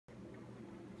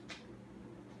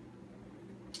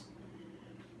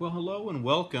Well, hello and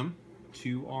welcome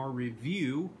to our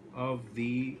review of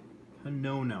the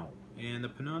Panono. And the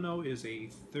Panono is a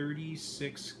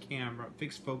 36 camera,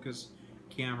 fixed focus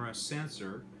camera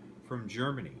sensor from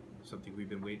Germany, something we've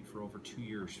been waiting for over 2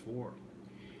 years for.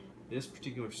 This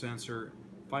particular sensor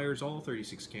fires all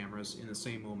 36 cameras in the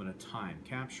same moment of time,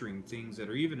 capturing things that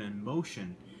are even in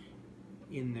motion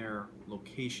in their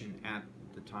location at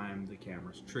the time the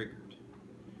camera is triggered.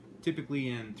 Typically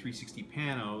in 360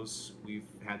 panos, we've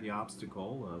had the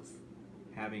obstacle of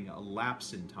having a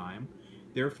lapse in time.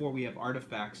 Therefore, we have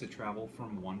artifacts that travel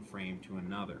from one frame to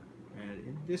another.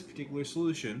 And this particular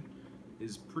solution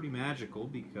is pretty magical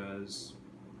because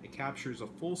it captures a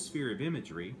full sphere of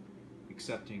imagery,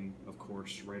 excepting, of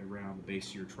course, right around the base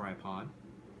of your tripod,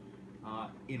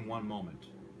 in one moment.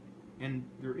 And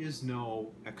there is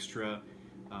no extra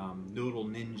nodal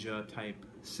ninja type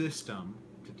system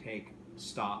to take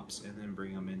stops and then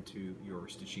bring them into your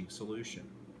stitching solution.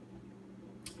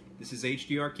 This is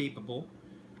HDR capable.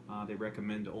 They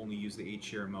recommend to only use the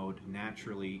HDR mode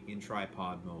naturally in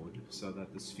tripod mode so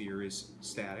that the sphere is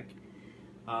static.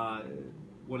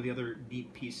 One of the other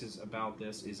neat pieces about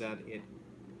this is that it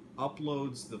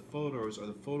uploads the photos, or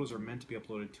the photos are meant to be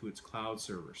uploaded to its cloud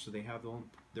server. So they have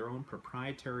their own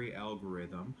proprietary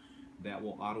algorithm that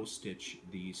will auto-stitch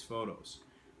these photos.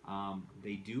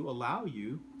 They do allow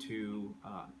you to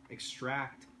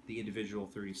extract the individual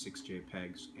 36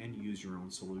 JPEGs and use your own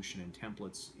solution and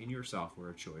templates in your software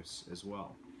of choice as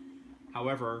well.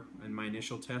 However, in my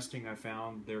initial testing, I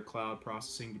found their cloud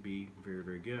processing to be very,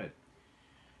 very good.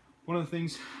 One of the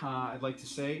things I'd like to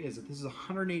say is that this is a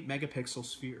 108 megapixel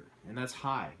sphere, and that's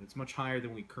high. It's much higher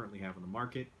than we currently have on the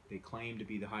market. They claim to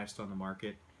be the highest on the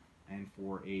market, and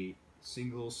for a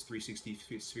singles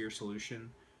 360 sphere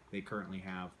solution, they currently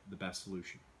have the best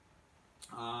solution.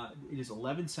 It is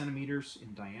 11 centimeters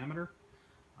in diameter,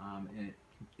 and it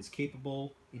is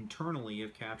capable internally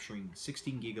of capturing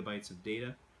 16 gigabytes of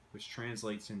data, which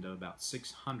translates into about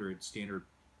 600 standard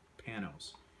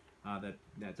panos.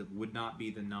 That would not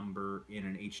be the number in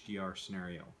an HDR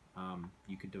scenario.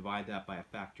 You could divide that by a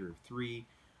factor of 3.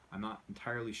 I'm not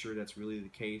entirely sure that's really the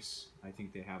case. I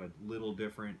think they have a little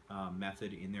different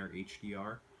method in their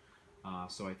HDR.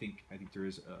 So I think there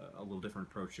is a little different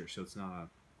approach here. So it's not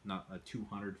a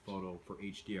 200 photo for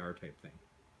HDR type thing.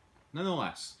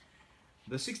 Nonetheless,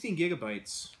 the 16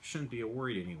 gigabytes shouldn't be a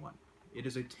worry to anyone. It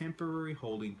is a temporary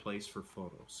holding place for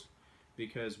photos,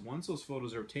 because once those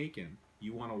photos are taken,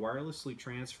 you want to wirelessly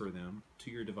transfer them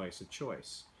to your device of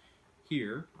choice.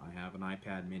 Here I have an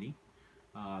iPad mini.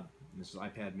 This is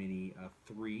iPad mini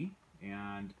 3,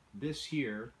 and this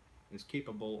here is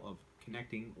capable of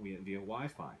connecting via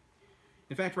Wi-Fi.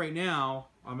 In fact, right now,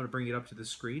 I'm going to bring it up to the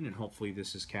screen, and hopefully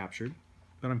this is captured.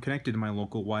 But I'm connected to my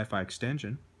local Wi-Fi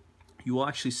extension. You will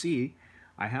actually see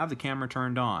I have the camera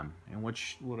turned on. And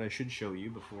what I should show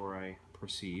you before I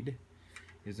proceed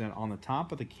is that on the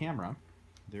top of the camera,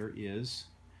 there is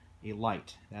a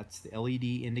light. That's the LED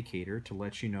indicator to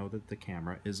let you know that the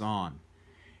camera is on.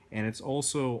 And it's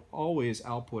also always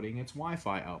outputting its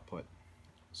Wi-Fi output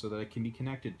so that it can be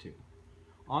connected to.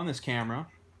 On this camera,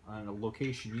 on a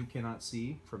location you cannot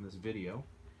see from this video,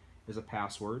 is a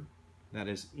password that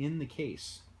is in the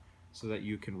case so that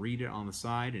you can read it on the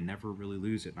side and never really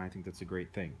lose it, and I think that's a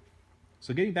great thing.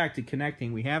 So getting back to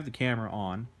connecting, we have the camera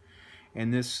on,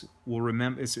 and this will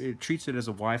remember, it treats it as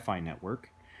a Wi-Fi network.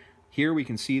 Here we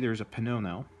can see there's a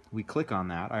Panono. We click on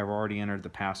that. I've already entered the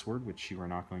password, which you are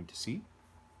not going to see.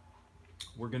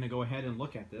 We're going to go ahead and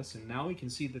look at this, and now we can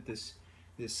see that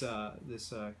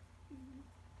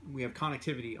we have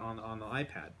connectivity on the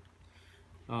iPad.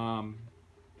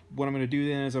 What I'm going to do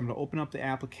then is I'm going to open up the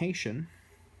application,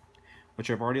 which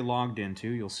I've already logged into.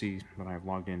 You'll see that I've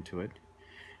logged into it.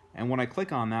 And when I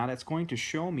click on that, it's going to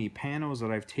show me panos that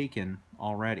I've taken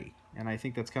already. And I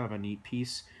think that's kind of a neat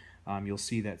piece. You'll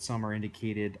see that some are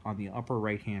indicated on the upper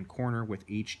right-hand corner with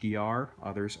HDR,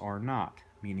 others are not,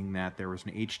 meaning that there was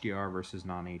an HDR versus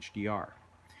non-HDR.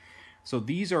 So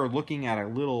these are looking at a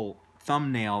little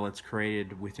thumbnail that's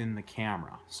created within the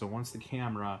camera. So once the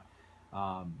camera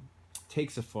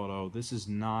takes a photo, this is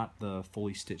not the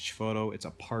fully stitched photo, it's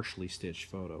a partially stitched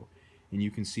photo. And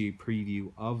you can see a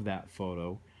preview of that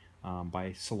photo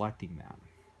by selecting that.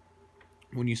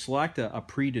 When you select a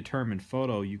predetermined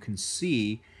photo, you can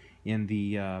see in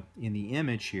the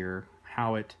image here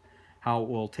how it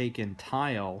will take and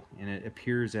tile, and it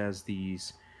appears as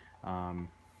these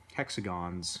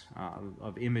hexagons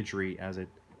of imagery as it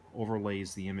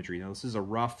overlays the imagery. Now this is a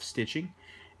rough stitching,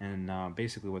 and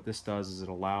basically what this does is it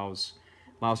allows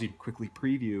you to quickly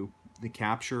preview the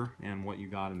capture and what you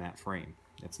got in that frame.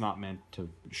 It's not meant to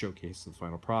showcase the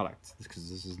final product because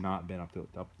this has not been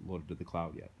uploaded to the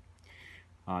cloud yet.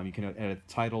 You can edit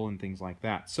the title and things like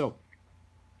that. So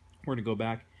we're going to go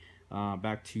back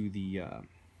to the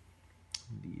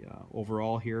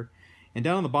overall here, and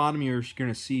down on the bottom you're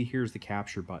going to see here's the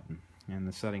capture button and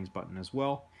the settings button as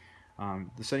well.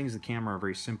 The settings of the camera are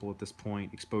very simple at this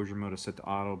point. Exposure mode is set to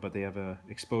auto, but they have a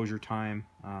exposure time.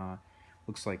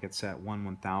 Looks like it's at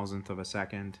 1/1000th of a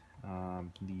second.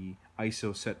 The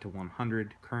ISO set to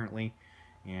 100 currently,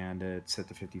 and it's set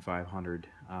to 5500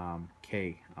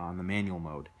 K on the manual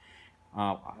mode.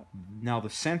 Now the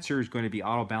sensor is going to be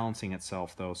auto balancing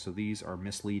itself though, so these are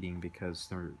misleading because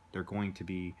they're going to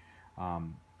be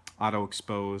auto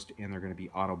exposed and they're going to be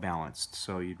auto balanced,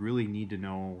 so you'd really need to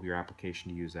know your application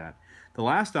to use that. The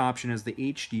last option is the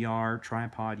HDR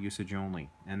tripod usage only,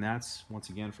 and that's once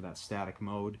again for that static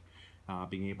mode,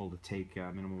 being able to take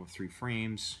a minimum of 3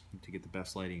 frames to get the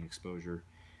best lighting exposure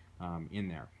in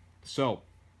there. So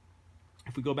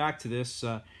if we go back to this,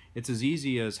 it's as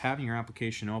easy as having your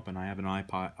application open. I have an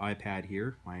iPad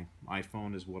here. My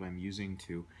iPhone is what I'm using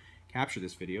to capture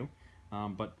this video,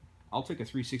 but I'll take a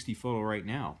 360 photo right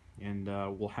now, and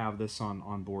we'll have this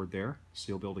on board there, so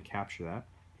you'll be able to capture that.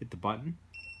 Hit the button,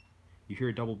 you hear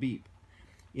a double beep.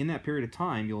 In that period of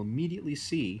time, you'll immediately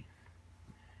see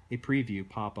a preview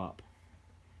pop up.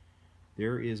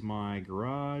 There is my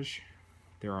garage.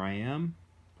 There I am,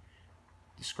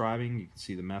 describing. You can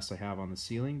see the mess I have on the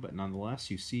ceiling, but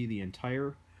nonetheless, you see the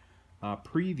entire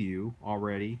preview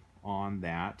already on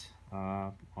that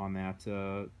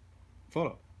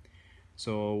photo.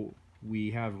 So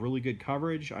we have really good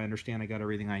coverage. I understand I got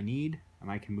everything I need,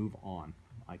 and I can move on.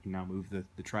 I can now move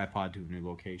the tripod to a new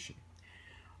location.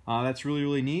 That's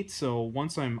really neat. So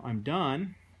once I'm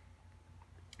done,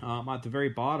 at the very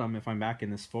bottom, if I'm back in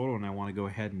this photo and I want to go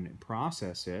ahead and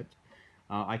process it,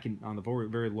 I can, on the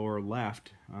very lower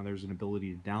left, there's an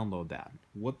ability to download that.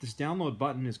 What this download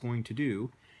button is going to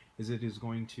do is it is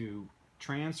going to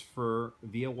transfer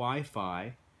via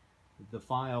Wi-Fi the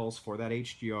files for that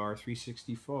HDR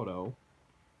 360 photo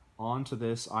onto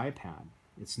this iPad.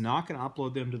 It's not going to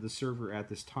upload them to the server at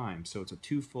this time, so it's a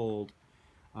twofold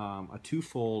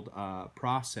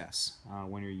process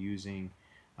when you're using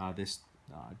this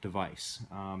device.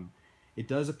 It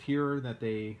does appear that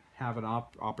they have an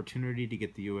opportunity to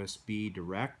get the USB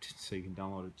direct, so you can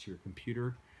download it to your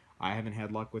computer. I haven't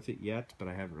had luck with it yet, but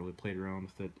I haven't really played around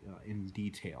with it in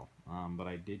detail. But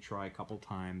I did try a couple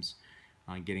times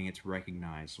getting it to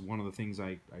recognize. One of the things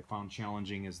I found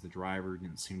challenging is the driver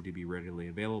didn't seem to be readily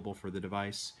available for the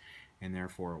device, and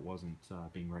therefore it wasn't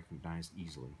being recognized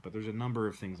easily. But there's a number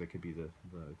of things that could be the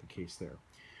case there.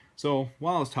 So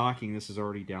while I was talking, this is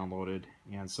already downloaded,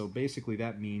 and so basically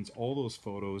that means all those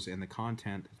photos and the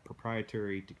content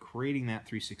proprietary to creating that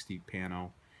 360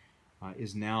 pano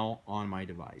is now on my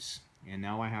device. And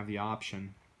now I have the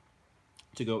option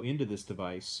to go into this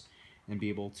device and be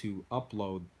able to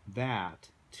upload that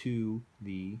to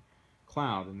the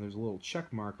cloud. And there's a little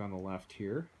check mark on the left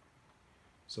here.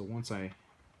 So once I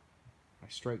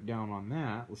strike down on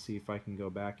that, let's see if I can go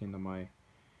back into my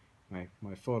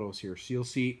photos here. So you'll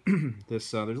see this.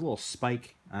 There's a little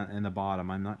spike in the bottom.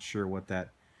 I'm not sure what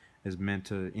that is meant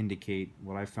to indicate.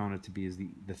 What I found it to be is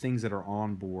the things that are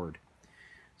on board.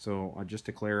 So just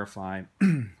to clarify,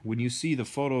 when you see the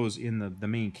photos in the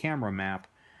main camera map,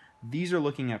 these are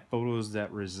looking at photos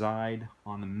that reside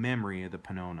on the memory of the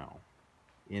Panono.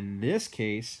 In this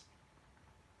case,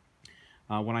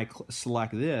 when I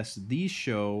select this, these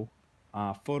show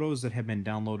photos that have been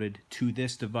downloaded to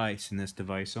this device and this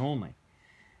device only.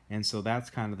 And so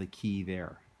that's kind of the key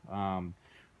there.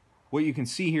 What you can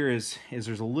see here is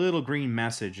there's a little green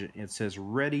message. It says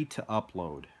ready to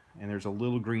upload, and there's a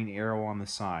little green arrow on the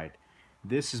side.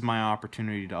 This is my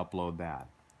opportunity to upload that.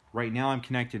 Right now I'm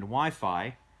connected to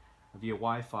Wi-Fi, via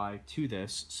Wi-Fi to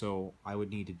this, so I would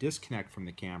need to disconnect from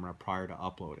the camera prior to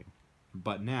uploading.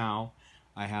 But now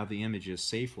I have the images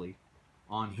safely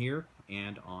on here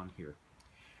and on here.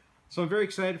 So I'm very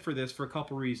excited for this for a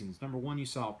couple reasons. Number one, you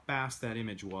saw how fast that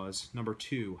image was. Number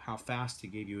two, how fast it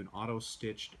gave you an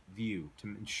auto-stitched view to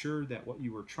ensure that what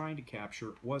you were trying to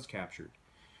capture was captured.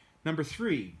 Number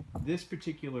three, this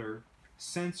particular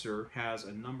sensor has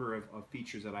a number of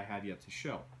features that I have yet to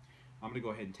show. I'm going to go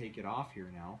ahead and take it off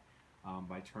here now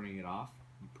by turning it off.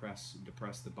 You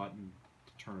depress the button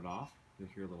to turn it off. You'll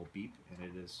hear a little beep, and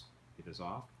it is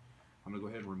off. I'm going to go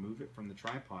ahead and remove it from the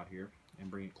tripod here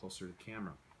and bring it closer to the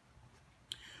camera.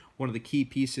 One of the key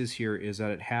pieces here is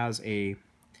that it has a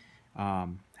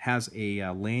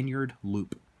lanyard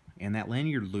loop, and that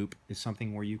lanyard loop is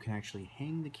something where you can actually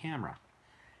hang the camera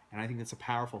And I think that's a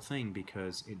powerful thing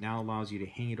because it now allows you to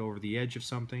hang it over the edge of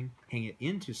something, hang it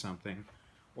into something,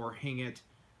 or hang it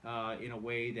in a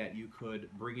way that you could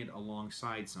bring it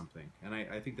alongside something. And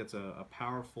I think that's a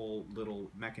powerful little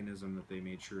mechanism that they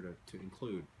made sure to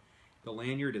include. The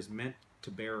lanyard is meant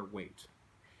to bear weight.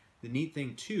 The neat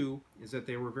thing too is that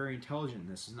they were very intelligent in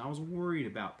this, and I was worried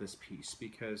about this piece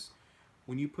because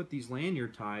when you put these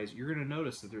lanyard ties, you're going to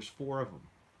notice that there's 4 of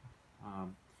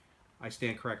them. I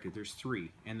stand corrected, there's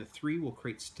 3, and the 3 will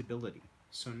create stability.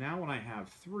 So now when I have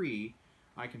 3,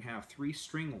 I can have 3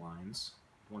 string lines,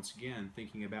 once again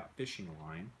thinking about fishing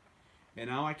line, and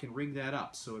now I can rig that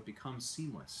up so it becomes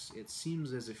seamless. It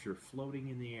seems as if you're floating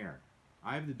in the air.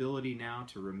 I have the ability now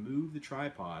to remove the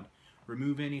tripod,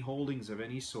 remove any holdings of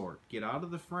any sort, get out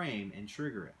of the frame and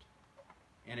trigger it.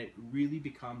 And it really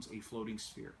becomes a floating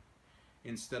sphere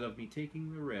instead of me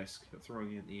taking the risk of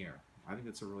throwing it in the air. I think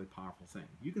that's a really powerful thing.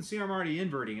 You can see I'm already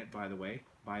inverting it, by the way,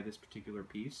 by this particular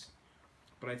piece.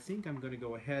 But I think I'm going to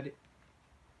go ahead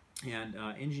and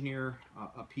engineer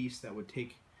a piece that would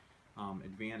take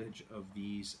advantage of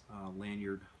these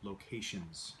lanyard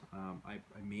locations. I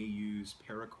may use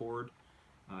paracord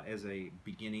as a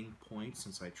beginning point,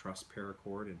 since I trust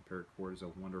paracord, and paracord is a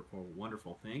wonderful,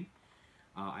 wonderful thing.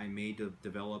 I may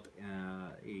develop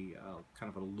a kind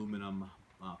of an aluminum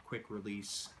quick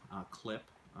release clip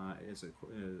as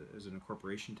an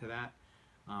incorporation to that,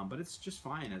 but it's just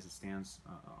fine as it stands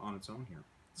on its own here.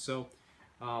 So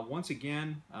once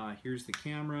again, here's the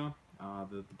camera.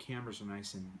 The cameras are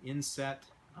nice and inset.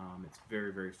 It's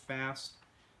very, very fast.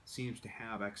 Seems to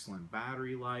have excellent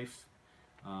battery life.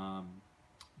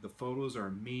 The photos are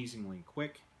amazingly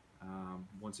quick.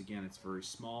 Once again, it's very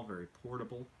small, very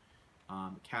portable.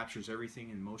 It captures everything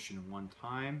in motion in one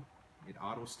time. It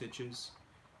auto stitches.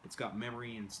 It's got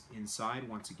memory inside,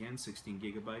 once again, 16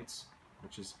 gigabytes,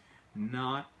 which is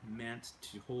not meant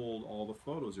to hold all the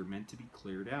photos. They're meant to be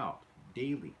cleared out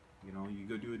daily. You know, you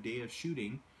go do a day of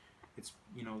shooting, it's,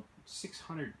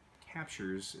 600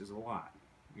 captures is a lot.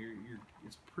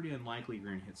 It's pretty unlikely you're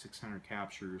going to hit 600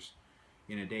 captures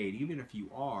in a day. And even if you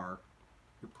are,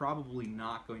 you're probably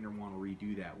not going to want to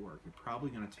redo that work. You're probably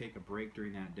going to take a break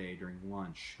during that day, during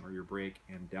lunch or your break,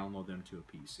 and download them to a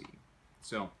PC.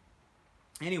 So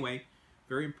anyway,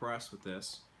 very impressed with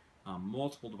this.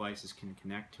 Multiple devices can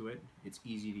connect to it. It's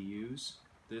easy to use.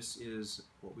 This is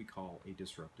what we call a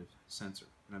disruptive sensor,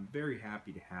 and I'm very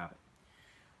happy to have it.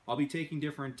 I'll be taking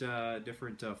different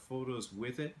photos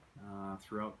with it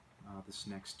throughout this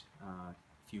next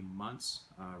few months,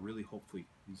 really hopefully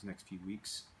these next few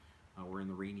weeks. We're in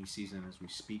the rainy season as we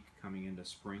speak, coming into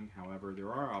spring. However,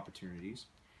 there are opportunities.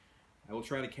 I will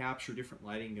try to capture different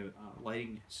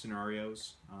lighting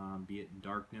scenarios, be it in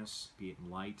darkness, be it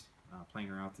in light, playing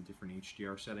around with the different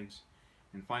HDR settings,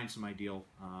 and find some ideal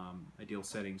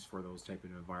settings for those type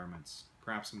of environments.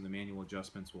 Perhaps some of the manual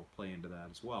adjustments will play into that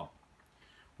as well.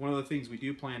 One of the things we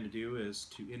do plan to do is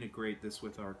to integrate this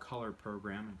with our color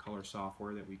program and color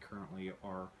software that we currently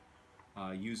are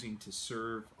using to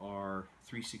serve our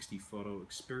 360 photo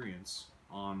experience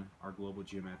on our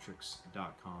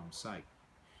globalgeometrics.com site.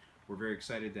 We're very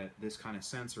excited that this kind of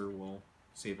sensor will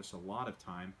save us a lot of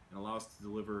time and allow us to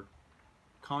deliver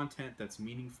content that's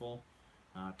meaningful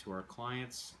to our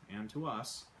clients and to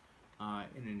us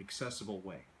in an accessible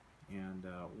way. And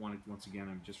once again,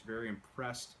 I'm just very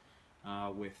impressed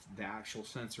with the actual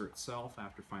sensor itself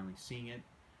after finally seeing it.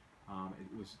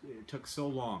 It took so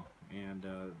long, and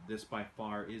this by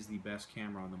far is the best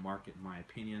camera on the market in my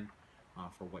opinion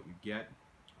for what you get.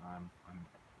 I'm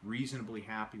reasonably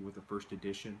happy with the first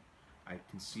edition. I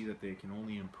can see that they can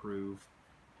only improve,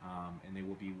 and they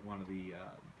will be one of the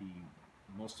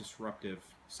most disruptive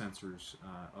sensors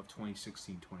of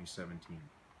 2016-2017.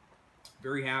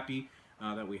 Very happy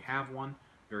that we have one.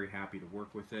 Very happy to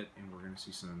work with it, and we're going to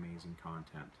see some amazing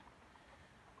content.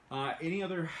 Any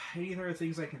other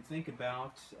things I can think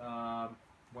about?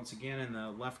 Once again, in the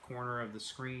left corner of the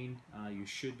screen, you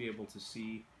should be able to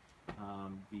see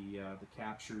the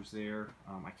captures there.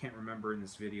 I can't remember in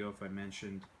this video if I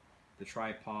mentioned the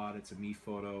tripod. It's a Mi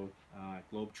Photo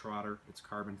Globetrotter. It's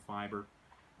carbon fiber,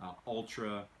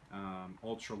 ultra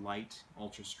light,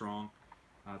 ultra strong.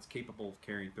 It's capable of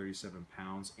carrying 37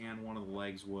 pounds, and one of the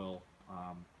legs will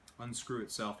unscrew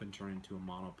itself and turn into a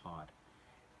monopod.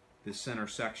 This center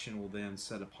section will then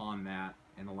set upon that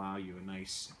and allow you a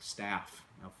nice staff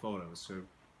of photos. So you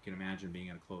can imagine being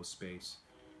in a closed space,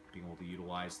 being able to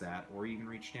utilize that, or even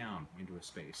reach down into a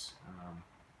space.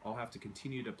 I'll have to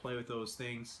continue to play with those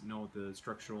things, know what the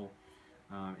structural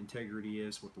integrity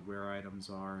is, what the wear items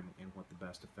are, and what the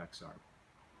best effects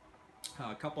are.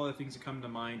 A couple other things that come to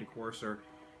mind, of course, are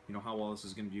how well this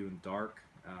is going to do in dark.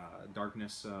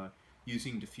 Darkness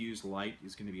using diffused light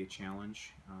is going to be a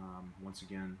challenge. Once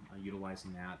again,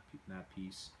 utilizing that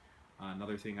piece.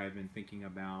 Another thing I've been thinking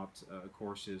about, of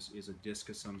course, is a disc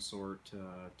of some sort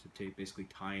to basically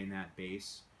tie in that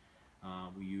base.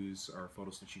 We use our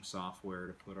photo stitching software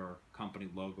to put our company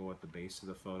logo at the base of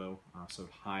the photo, so it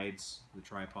hides the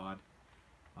tripod.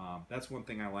 That's one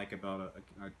thing I like about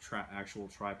a actual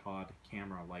tripod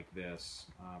camera like this,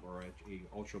 or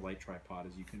a ultralight tripod,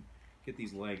 is you can get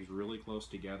these legs really close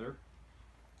together,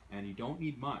 and you don't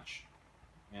need much,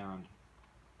 and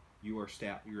you're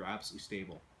absolutely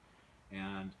stable,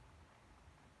 and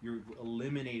you've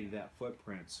eliminated that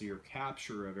footprint, so your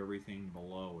capture of everything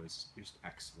below is just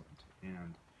excellent.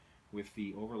 And with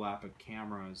the overlap of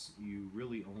cameras, you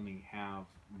really only have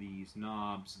these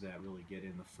knobs that really get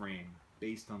in the frame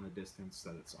based on the distance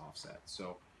that it's offset.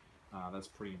 So that's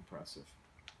pretty impressive.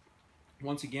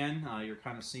 Once again, you're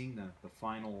kind of seeing the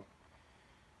final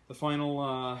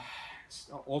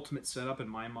ultimate setup in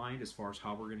my mind as far as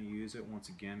how we're going to use it. Once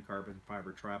again, carbon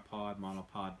fiber tripod,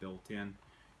 monopod built in.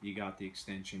 You got the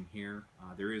extension here.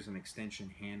 There is an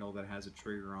extension handle that has a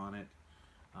trigger on it.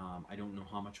 I don't know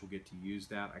how much we'll get to use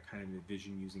that. I kind of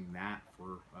envision using that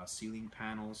for ceiling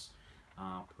panels,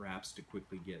 perhaps to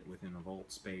quickly get within a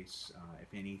vault space, if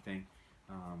anything,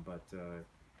 but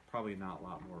probably not a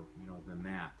lot more, than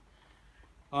that.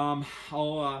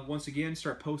 I'll once again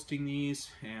start posting these,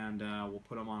 and we'll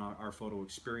put them on our photo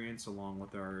experience along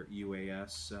with our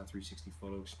UAS 360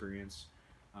 photo experience,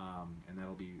 and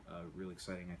that'll be really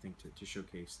exciting, I think, to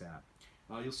showcase that.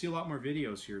 You'll see a lot more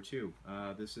videos here too.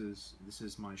 This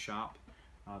is my shop.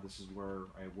 This is where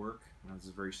I work. This is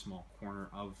a very small corner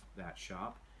of that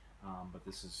shop, but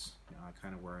this is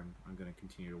kind of where I'm going to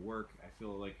continue to work. I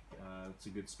feel like it's a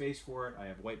good space for it. I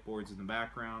have whiteboards in the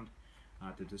background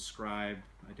to describe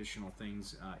additional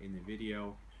things in the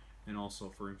video, and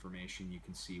also for information you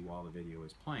can see while the video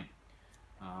is playing.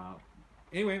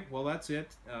 Anyway, well, that's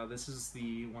it. This is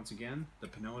once again, the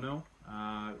Panono.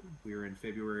 We're in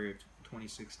February of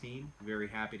 2016. Very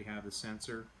happy to have the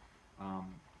sensor.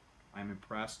 I'm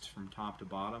impressed from top to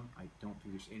bottom. I don't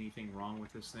think there's anything wrong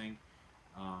with this thing.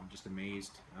 Just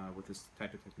amazed with this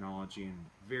type of technology, and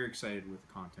very excited with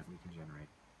the content we can generate.